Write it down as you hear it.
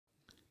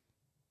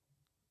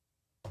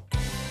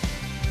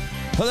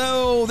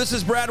Hello, this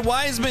is Brad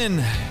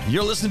Weisman.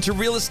 You're listening to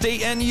Real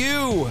Estate and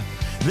You.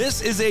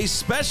 This is a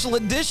special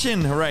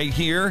edition right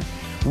here.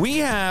 We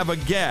have a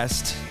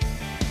guest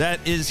that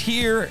is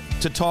here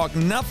to talk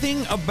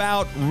nothing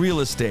about real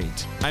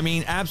estate. I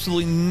mean,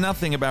 absolutely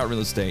nothing about real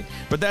estate.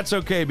 But that's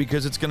okay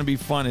because it's going to be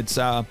fun. It's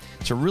a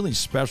really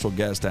special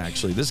guest,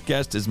 actually. This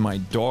guest is my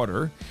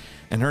daughter,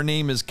 and her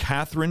name is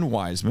Catherine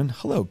Weisman.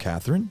 Hello,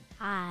 Catherine.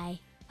 Hi.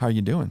 How are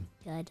you doing?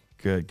 Good.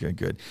 Good, good,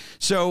 good.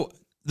 So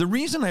the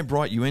reason I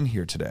brought you in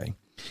here today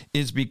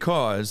is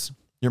because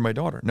you're my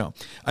daughter. No,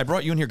 I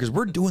brought you in here because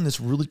we're doing this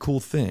really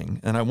cool thing,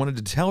 and I wanted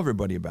to tell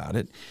everybody about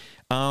it.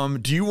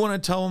 Do you want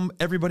to tell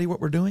everybody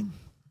what we're doing?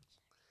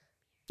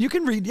 You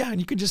can read, yeah, and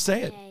you can just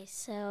say it. Okay,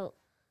 so...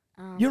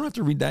 you don't have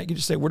to read that. You can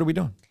just say, what are we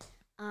doing?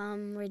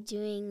 We're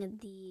doing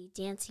the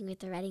Dancing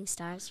with the Reading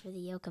Stars for the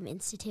Yoakum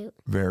Institute.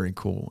 Very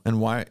cool.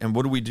 And why? And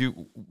what do we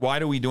do?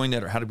 Why are we doing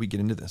that, or how did we get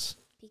into this?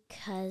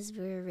 Because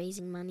we're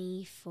raising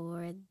money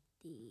for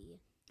the...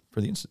 For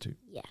the Institute.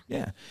 Yeah.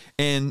 Yeah.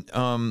 And,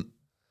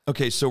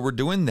 okay, so we're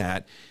doing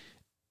that.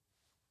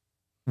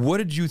 What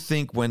did you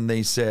think when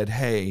they said,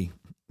 hey,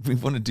 we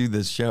want to do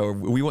this show, or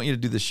we want you to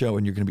do this show,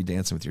 and you're going to be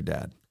dancing with your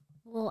dad?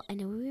 Well, I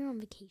know we were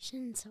on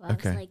vacation, so I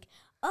was like,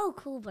 oh,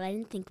 cool, but I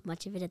didn't think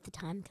much of it at the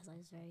time because I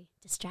was very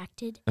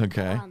distracted.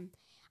 Okay.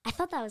 I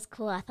thought that was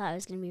cool. I thought it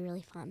was going to be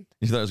really fun.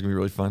 You thought it was going to be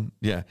really fun?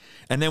 Yeah.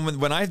 And then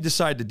when I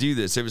decided to do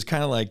this, it was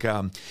kind of like,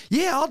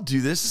 yeah, I'll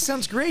do this. It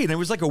sounds great. And it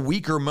was like a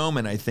weaker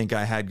moment I think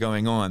I had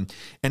going on.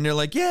 And they're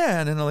like, yeah.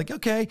 And then I'm like,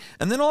 okay.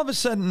 And then all of a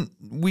sudden,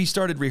 we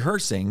started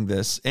rehearsing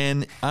this.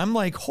 And I'm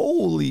like,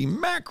 holy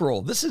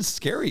mackerel, this is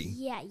scary.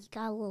 Yeah, you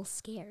got a little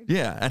scared.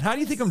 Yeah. And how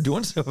do you think I'm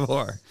doing so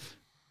far?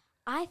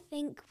 I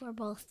think we're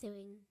both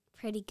doing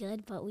pretty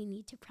good, but we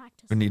need to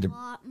practice a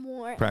lot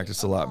more.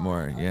 Practice a lot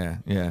more. Yeah,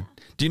 yeah.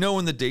 Do you know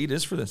when the date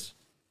is for this?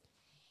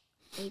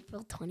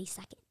 April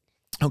 22nd.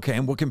 Okay,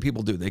 and what can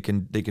people do? They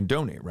can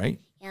donate, right?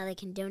 Yeah, they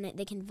can donate.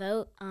 They can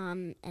vote.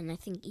 And I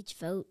think each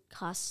vote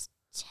costs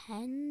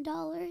 $10.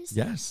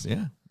 Yes,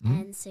 yeah. Mm-hmm.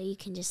 And so you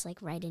can just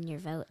like write in your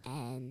vote,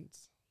 and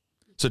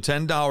so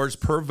 $10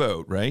 per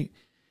vote, right?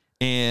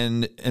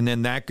 And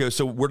then that goes.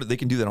 So they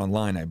can do that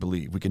online, I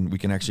believe. We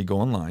can actually go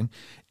online,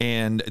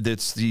 and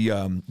that's the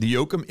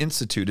Yoakum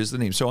Institute is the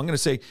name. So I'm going to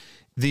say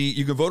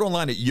you can vote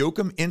online at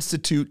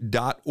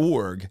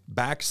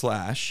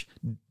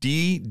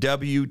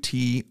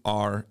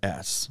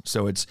yoakuminstitute.org/DWTRS.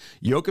 So it's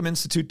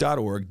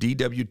yoakuminstitute.org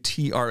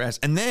DWTRS,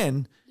 and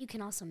then you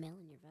can also mail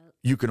in your vote.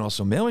 You can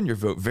also mail in your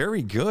vote.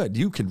 Very good.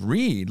 You can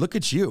read. Look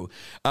at you.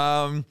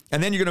 And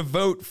then you're going to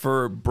vote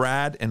for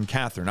Brad and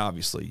Catherine,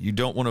 obviously. You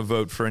don't want to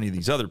vote for any of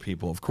these other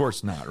people. Of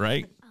course not,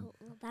 right? Oh,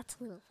 well, that's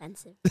a little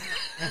offensive.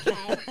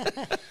 Okay.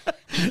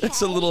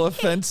 It's a little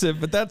offensive,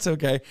 but that's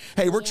okay.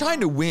 Hey, we're trying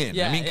to win.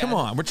 Yeah, I mean, come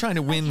on. We're trying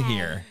to win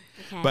here.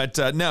 Okay.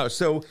 But no,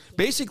 so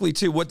basically,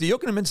 too, what the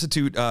Yoakum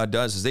Institute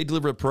does is they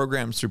deliver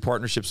programs through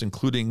partnerships,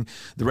 including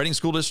the Reading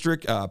School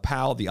District,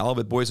 PAL, the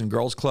Olivet Boys and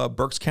Girls Club,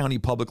 Berks County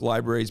Public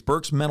Libraries,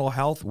 Berks Mental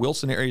Health,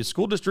 Wilson Area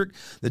School District,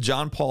 the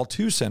John Paul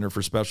II Center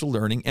for Special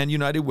Learning, and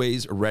United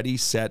Way's Ready,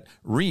 Set,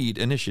 Read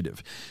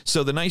initiative.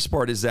 So the nice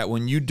part is that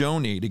when you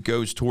donate, it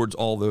goes towards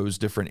all those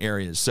different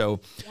areas.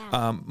 So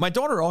my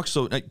daughter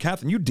also,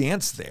 Catherine, you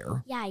dance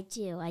there. Yeah, I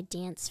do. I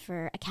dance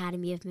for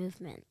Academy of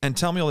Movement. And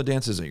tell me all the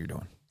dances that you're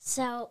doing.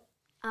 So...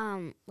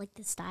 like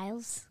the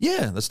styles?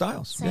 Yeah, the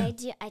styles. So I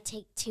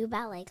take 2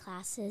 ballet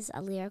classes,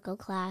 a lyrical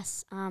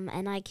class,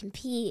 and I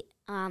compete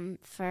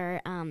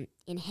for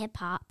in hip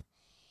hop.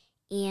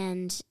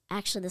 And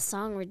actually, the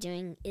song we're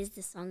doing is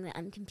the song that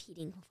I'm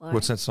competing for.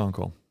 What's that song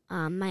called?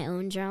 My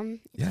Own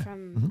Drum. It's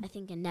from I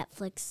think a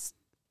Netflix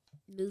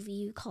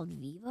movie called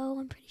Vivo.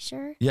 I'm pretty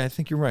sure. Yeah, I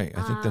think you're right.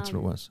 I think that's what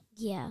it was.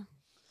 Yeah.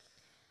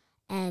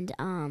 And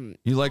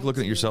you like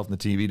looking at yourself in the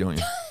TV, don't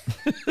you?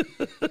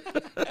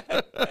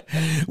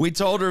 We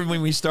told her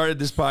when we started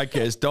this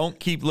podcast, don't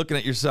keep looking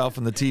at yourself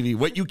on the TV.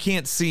 What you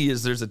can't see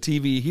is there's a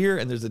TV here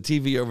and there's a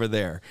TV over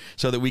there,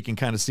 so that we can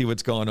kind of see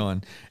what's going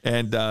on.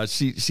 And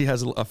she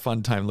has a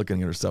fun time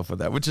looking at herself with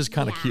that, which is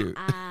kind of cute.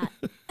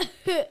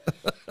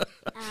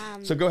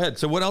 So go ahead.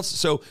 So what else?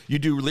 So you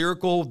do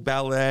lyrical,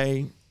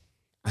 ballet,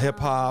 hip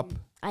hop.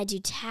 I do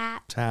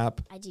tap.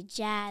 Tap. I do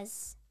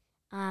jazz.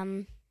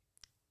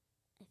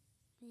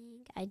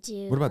 I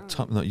do. What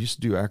about no? You used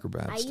to do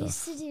acrobat stuff. I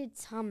used to do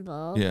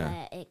tumble.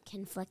 Yeah. But it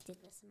conflicted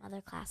with some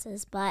other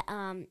classes. But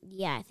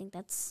yeah, I think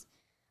that's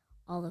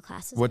all the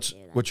classes. What's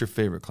your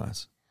favorite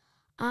class?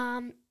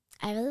 I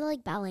really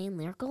like ballet and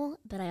lyrical,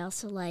 but I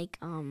also like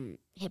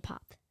hip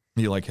hop.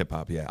 You like hip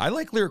hop, yeah. I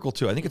like lyrical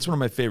too. I think it's one of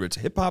my favorites.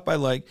 Hip hop I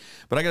like,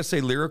 but I gotta say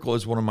lyrical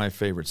is one of my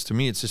favorites. To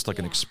me, it's just like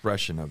an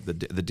expression of the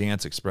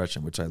dance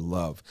expression, which I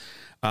love.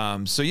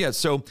 So yeah,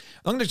 so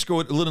I'm gonna just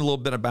go a little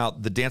bit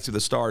about the Dancing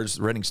with the Stars,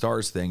 the Reading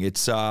Stars thing.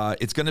 It's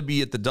gonna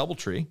be at the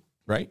DoubleTree,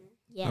 right?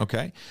 Yeah.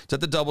 Okay. It's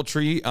at the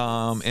DoubleTree,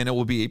 and it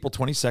will be April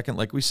 22nd,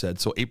 like we said.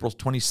 So April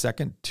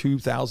 22nd,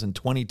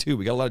 2022.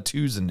 We got a lot of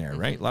twos in there,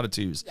 right? A lot of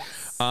twos.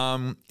 Yes.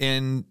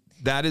 And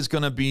that is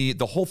going to be,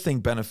 the whole thing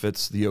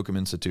benefits the Yoakum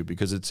Institute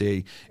because it's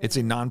a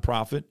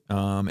nonprofit,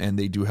 and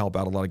they do help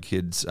out a lot of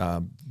kids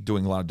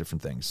doing a lot of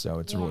different things. So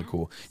it's really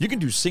cool. You can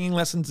do singing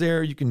lessons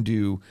there. You can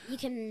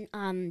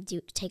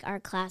take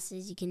art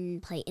classes. You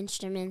can play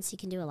instruments. You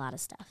can do a lot of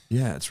stuff.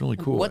 Yeah, it's really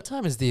cool. What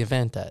time is the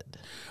event at?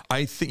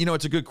 I think,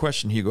 it's a good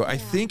question, Hugo. I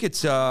think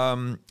it's,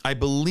 I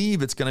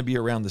believe it's going to be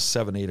around the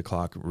 7, 8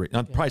 o'clock,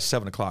 probably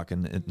 7 o'clock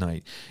at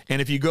night.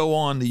 And if you go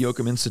on the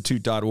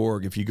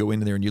yoakuminstitute.org, if you go in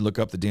there and you look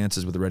up the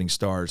Dances with the Reading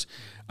Stars,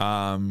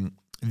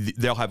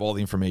 they'll have all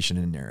the information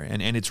in there,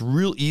 and it's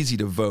real easy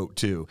to vote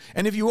too.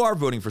 And if you are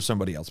voting for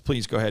somebody else,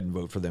 please go ahead and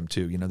vote for them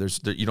too. You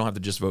don't have to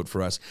just vote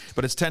for us,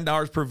 but it's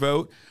 $10 per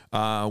vote.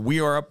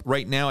 We are up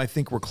right now. I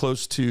think we're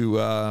close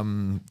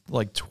to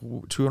like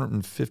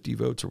 250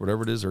 votes or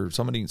whatever it is, or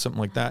something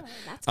like that.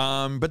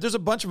 But there's a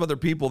bunch of other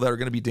people that are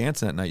going to be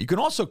dancing that night. You can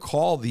also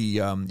call the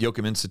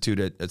Yoakum Institute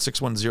at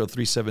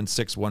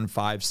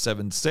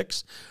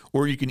 610-376-1576,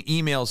 or you can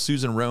email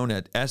Susan Rohn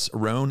at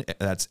srohn,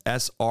 that's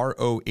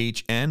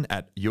SROHN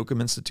at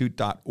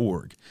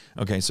yoakuminstitute.org.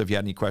 Okay, so if you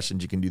had any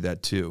questions, you can do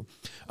that too.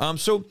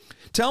 So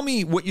tell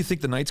me what you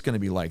think the night's going to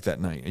be like that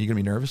night. Are you going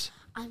to be nervous?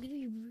 I'm going to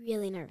be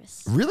really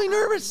nervous. Really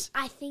nervous?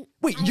 I think.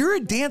 Wait, you're a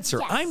dancer.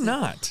 Yes. I'm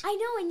not. I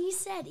know, and you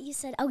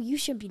said, oh, you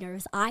shouldn't be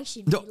nervous. I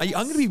should be. No, I'm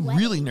going to be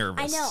really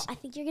nervous. I know. I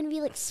think you're going to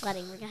be like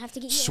sweating. We're going to have to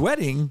get you.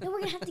 Sweating? No, we're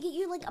going to have to get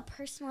you like a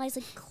personalized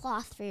like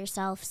cloth for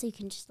yourself so you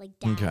can just like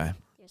dab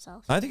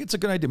yourself. I think it's a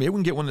good idea. Maybe we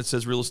can get one that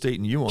says real estate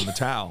and you on the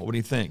towel. What do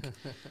you think?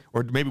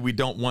 Or maybe we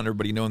don't want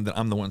everybody knowing that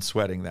I'm the one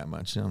sweating that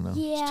much. I don't know.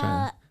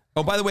 Yeah.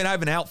 Oh, by the way, I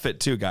have an outfit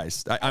too,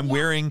 guys. I'm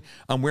wearing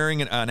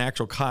an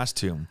actual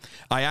costume.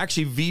 I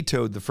actually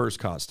vetoed the first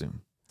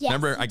costume. Yes,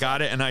 remember, I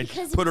got it and I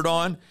put it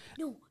on.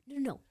 No.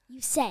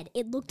 You said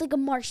it looked like a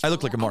marshmallow. I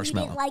looked like a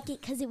marshmallow. You didn't like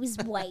it because it was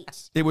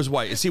white. It was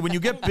white. See, when you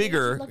get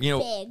bigger, when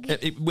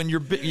you're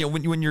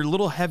when you're a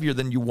little heavier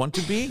than you want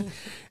to be,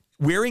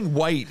 wearing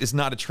white is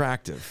not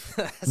attractive.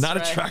 Not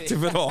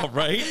attractive at all,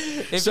 right?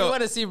 If you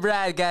want to see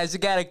Brad, guys, you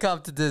got to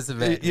come to this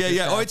event.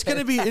 Yeah. Oh, it's going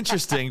to be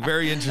interesting.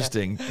 Very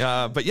interesting.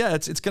 But yeah,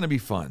 it's going to be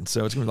fun.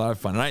 So it's going to be a lot of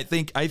fun. And I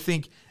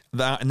think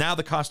now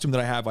the costume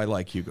that I have, I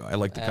like, Hugo. I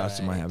like the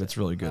costume I have. It's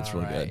really good. It's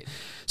really good.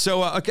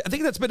 So okay, I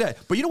think that's been it.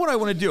 But you know what I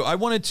want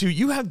to do?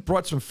 You have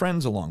brought some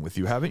friends along with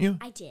you, haven't you?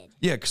 I did.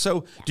 Yeah.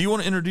 So do you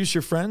want to introduce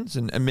your friends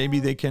and maybe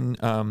they can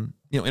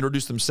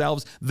introduce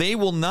themselves? They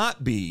will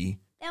not be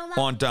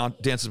on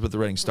Dances with the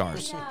Reading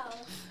Stars.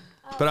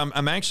 But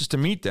I'm anxious to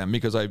meet them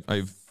because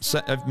I've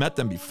met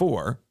them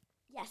before.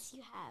 Yes,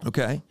 you have.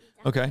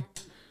 Okay.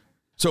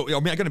 So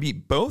am I going to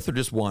meet both or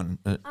just one?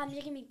 You're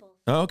going to meet both.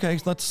 Okay.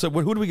 So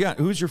who do we got?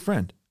 Who's your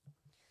friend?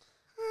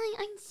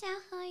 Hi, I'm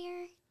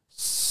Sapphire.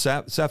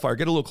 Sapphire,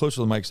 get a little closer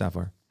to the mic,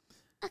 Sapphire.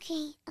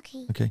 Okay.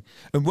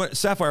 And what,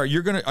 Sapphire?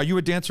 Are you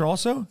a dancer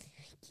also?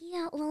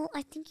 Yeah, well,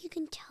 I think you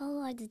can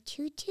tell the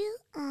tutu.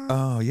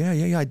 Oh,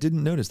 yeah. I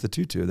didn't notice the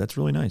tutu. That's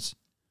really nice.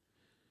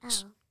 Oh.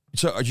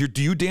 So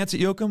do you dance at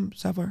Yoakum,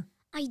 Sapphire?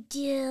 I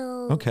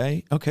do.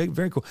 Okay,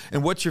 very cool.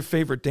 And what's your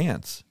favorite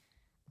dance?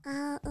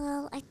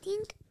 Well, I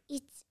think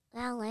it's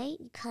ballet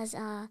because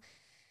I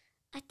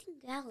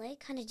think ballet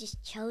kind of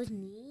just chose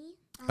me.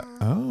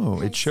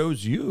 It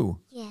chose you.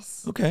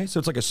 Yes. Okay, so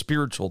it's like a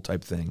spiritual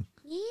type thing.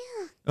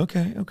 Yeah.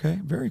 Okay,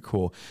 very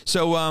cool.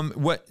 So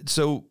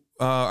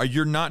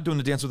you're not doing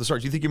the Dance with the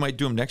Stars. Do you think you might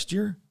do them next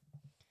year?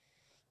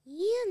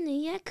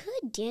 Yeah, I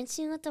could.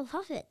 Dancing with the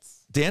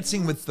Puppets.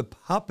 Dancing with the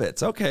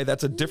Puppets. Okay,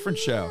 that's a different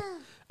show.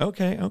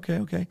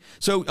 Okay.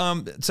 So,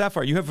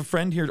 Sapphire, you have a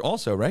friend here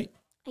also, right?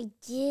 I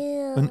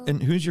do.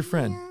 And who's your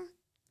friend?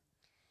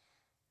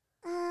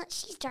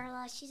 She's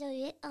Darla. She's a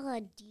bit of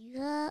a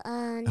diva.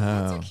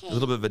 That's okay. A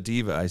little bit of a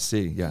diva, I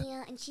see. Yeah.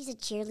 Yeah, and she's a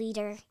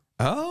cheerleader.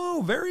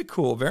 Oh, very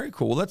cool.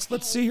 Let's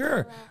see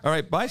her. All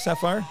right, bye,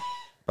 Sapphire.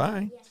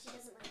 Bye. Yeah, she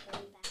doesn't like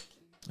going back.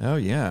 Oh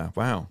yeah,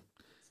 wow.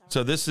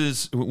 So this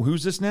is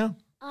who's this now?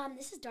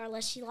 This is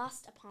Darla. She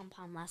lost a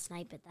pom-pom last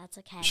night, but that's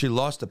okay. She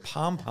lost a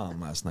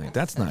pom-pom last night.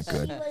 That's not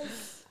good. She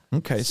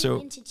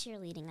into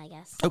cheerleading, I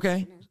guess.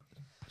 Okay.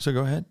 So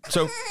go ahead.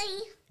 So. Hi.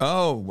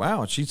 Oh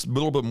wow, she's a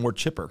little bit more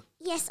chipper.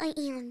 Yes, I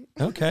am.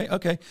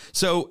 Okay.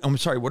 So I'm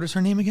sorry. What is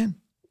her name again?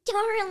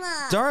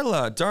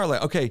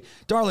 Darla. Okay,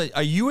 Darla,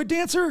 are you a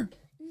dancer?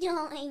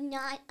 No, I'm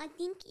not. I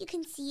think you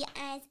can see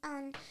as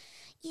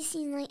you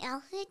see my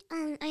outfit.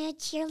 I'm a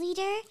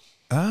cheerleader.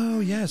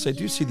 Oh yes, I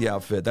do see the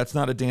outfit. That's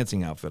not a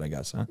dancing outfit, I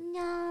guess, huh?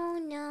 No.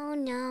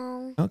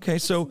 Okay,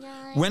 so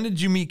when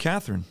did you meet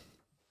Catherine?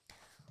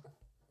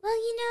 Well,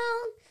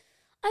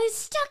 I was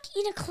stuck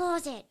in a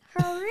closet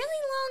for a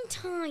really long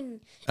time.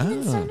 And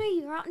then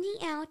somebody brought me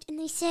out and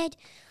they said,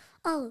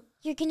 "Oh,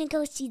 you're going to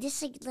go see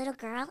this little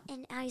girl."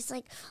 And I was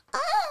like,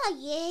 "Oh,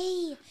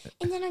 yay."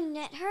 And then I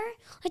met her.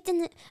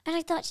 And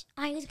I thought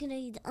I was going to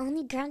be the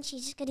only girl. And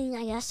she's just going to,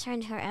 I guess,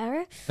 turn her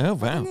ever. Oh,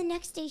 wow. And the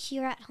next day she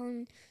brought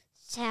home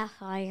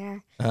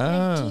Sapphire. Oh. And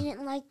I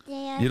didn't like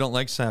that. You don't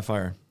like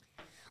Sapphire?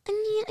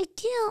 I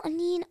do.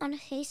 On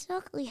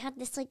Facebook, we had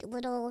this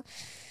little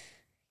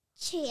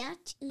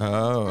chat. And,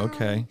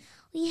 okay.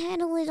 we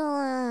had a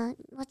little,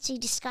 let's see,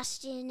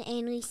 discussion,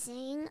 and we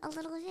sang a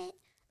little bit.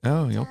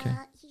 Oh, okay.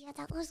 Yeah,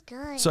 that was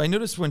good. So I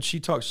noticed when she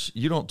talks,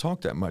 you don't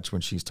talk that much when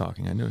she's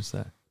talking. I noticed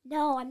that.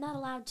 No, I'm not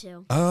allowed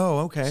to. Oh,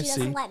 okay. She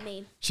doesn't let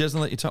me. She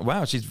doesn't let you talk.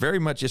 Wow, she's very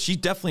much. She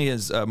definitely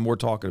is more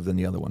talkative than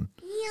the other one.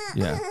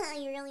 Yeah.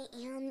 I really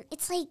am.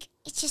 It's like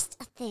it's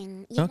just a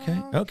thing. You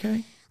know?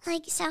 Okay.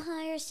 Like so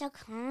high or so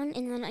calm,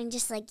 and then I'm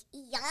just like,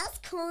 yes,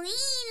 Queen.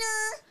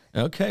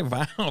 Okay.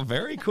 Wow.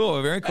 Very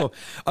cool. Very cool.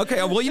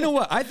 Okay. Well, you know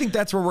what? I think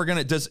that's where we're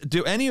gonna.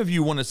 Do any of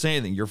you want to say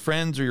anything? Your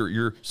friends or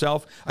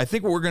yourself? I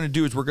think what we're gonna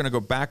do is we're gonna go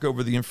back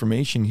over the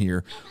information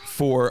here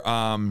for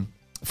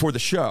the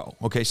show.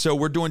 Okay, so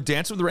we're doing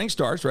Dance with the Rain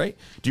Stars, right?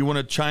 Do you want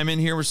to chime in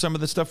here with some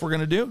of the stuff we're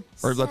going to do?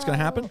 Or that's going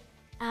to happen?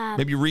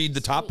 Maybe read the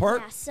top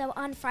part? Yeah, so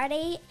on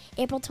Friday,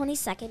 April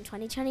 22nd,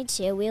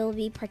 2022, we will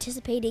be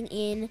participating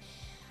in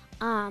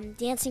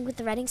Dancing with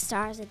the Reading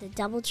Stars at the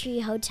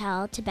Doubletree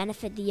Hotel to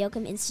benefit the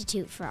Yoakum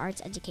Institute for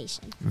Arts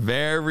Education.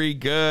 Very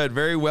good.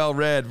 Very well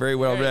read. Very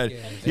well read.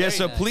 Good. Yeah,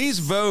 so nice. please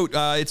vote.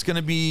 It's going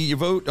to be, you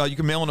vote, you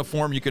can mail in a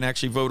form. You can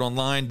actually vote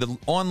online. The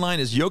online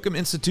is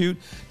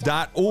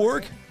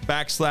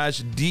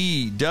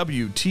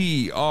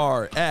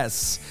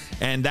yoakuminstitute.org/DWTRS.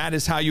 And that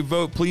is how you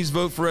vote. Please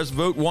vote for us.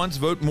 Vote once.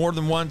 Vote more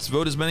than once.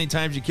 Vote as many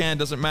times you can.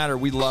 Doesn't matter.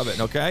 We love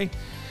it, okay?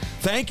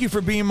 Thank you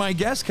for being my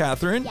guest,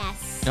 Catherine.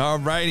 Yes. All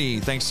righty.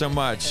 Thanks so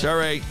much. All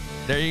right.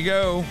 There you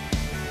go.